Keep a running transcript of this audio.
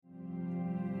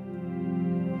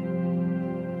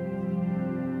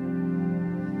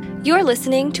You're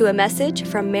listening to a message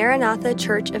from Maranatha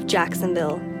Church of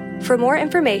Jacksonville. For more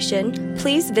information,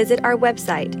 please visit our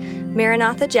website,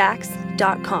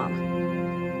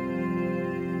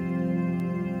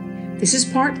 maranathajax.com. This is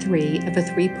part 3 of a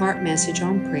 3-part message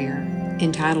on prayer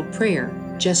entitled Prayer,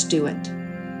 Just Do It.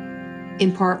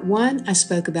 In part 1, I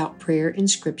spoke about prayer in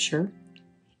Scripture.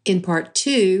 In part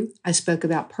 2, I spoke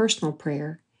about personal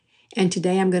prayer. And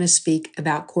today I'm going to speak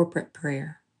about corporate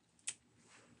prayer.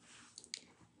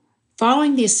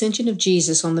 Following the ascension of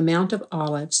Jesus on the Mount of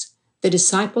Olives, the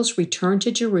disciples returned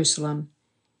to Jerusalem,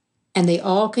 and they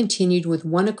all continued with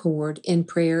one accord in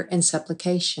prayer and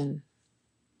supplication.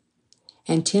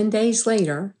 And 10 days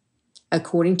later,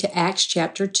 according to Acts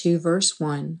chapter 2, verse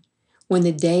 1, when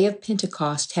the day of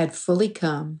Pentecost had fully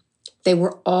come, they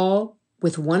were all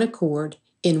with one accord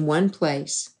in one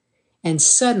place, and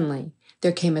suddenly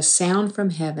there came a sound from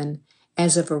heaven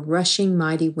as of a rushing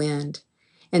mighty wind,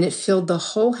 and it filled the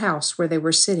whole house where they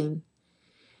were sitting.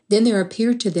 Then there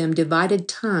appeared to them divided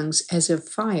tongues as of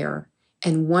fire,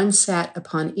 and one sat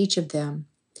upon each of them.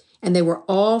 And they were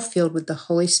all filled with the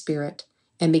Holy Spirit,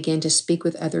 and began to speak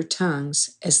with other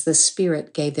tongues as the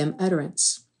Spirit gave them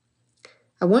utterance.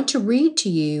 I want to read to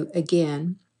you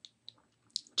again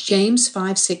James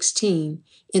 5:16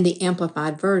 in the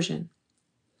Amplified Version.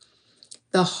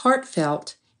 The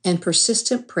heartfelt and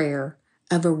persistent prayer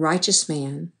of a righteous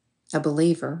man, a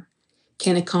believer,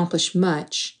 can accomplish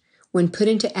much when put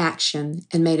into action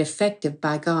and made effective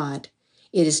by God.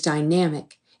 It is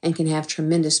dynamic and can have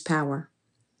tremendous power.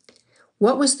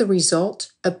 What was the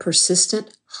result of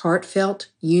persistent,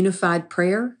 heartfelt, unified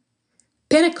prayer?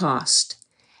 Pentecost.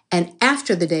 And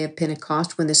after the day of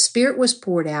Pentecost, when the Spirit was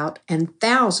poured out and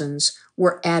thousands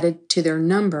were added to their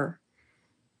number,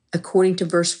 according to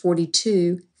verse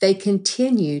 42, they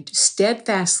continued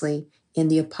steadfastly in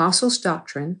the apostles'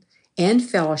 doctrine and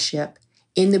fellowship,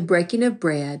 in the breaking of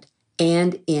bread,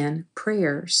 and in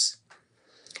prayers.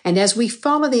 And as we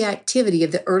follow the activity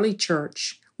of the early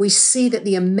church, we see that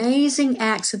the amazing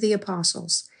acts of the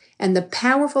apostles and the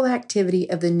powerful activity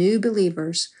of the new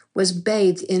believers was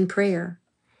bathed in prayer.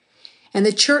 And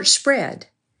the church spread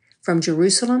from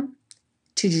Jerusalem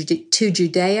to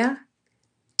Judea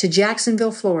to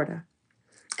Jacksonville, Florida.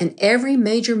 And every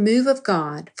major move of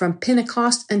God from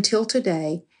Pentecost until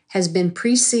today has been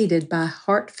preceded by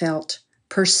heartfelt,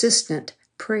 persistent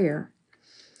prayer.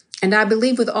 And I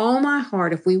believe with all my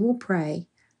heart, if we will pray,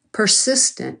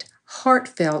 persistent,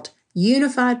 heartfelt,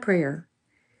 unified prayer,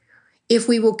 if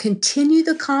we will continue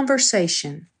the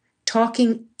conversation,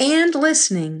 talking and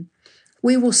listening,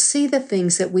 we will see the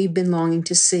things that we've been longing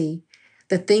to see,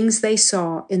 the things they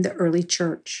saw in the early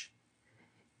church.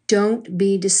 Don't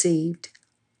be deceived.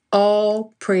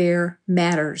 All prayer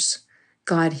matters.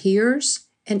 God hears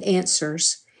and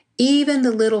answers. Even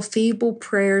the little feeble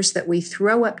prayers that we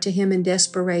throw up to Him in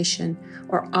desperation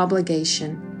or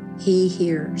obligation, He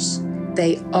hears.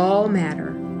 They all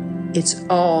matter. It's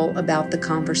all about the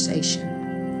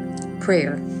conversation.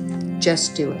 Prayer,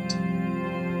 just do it.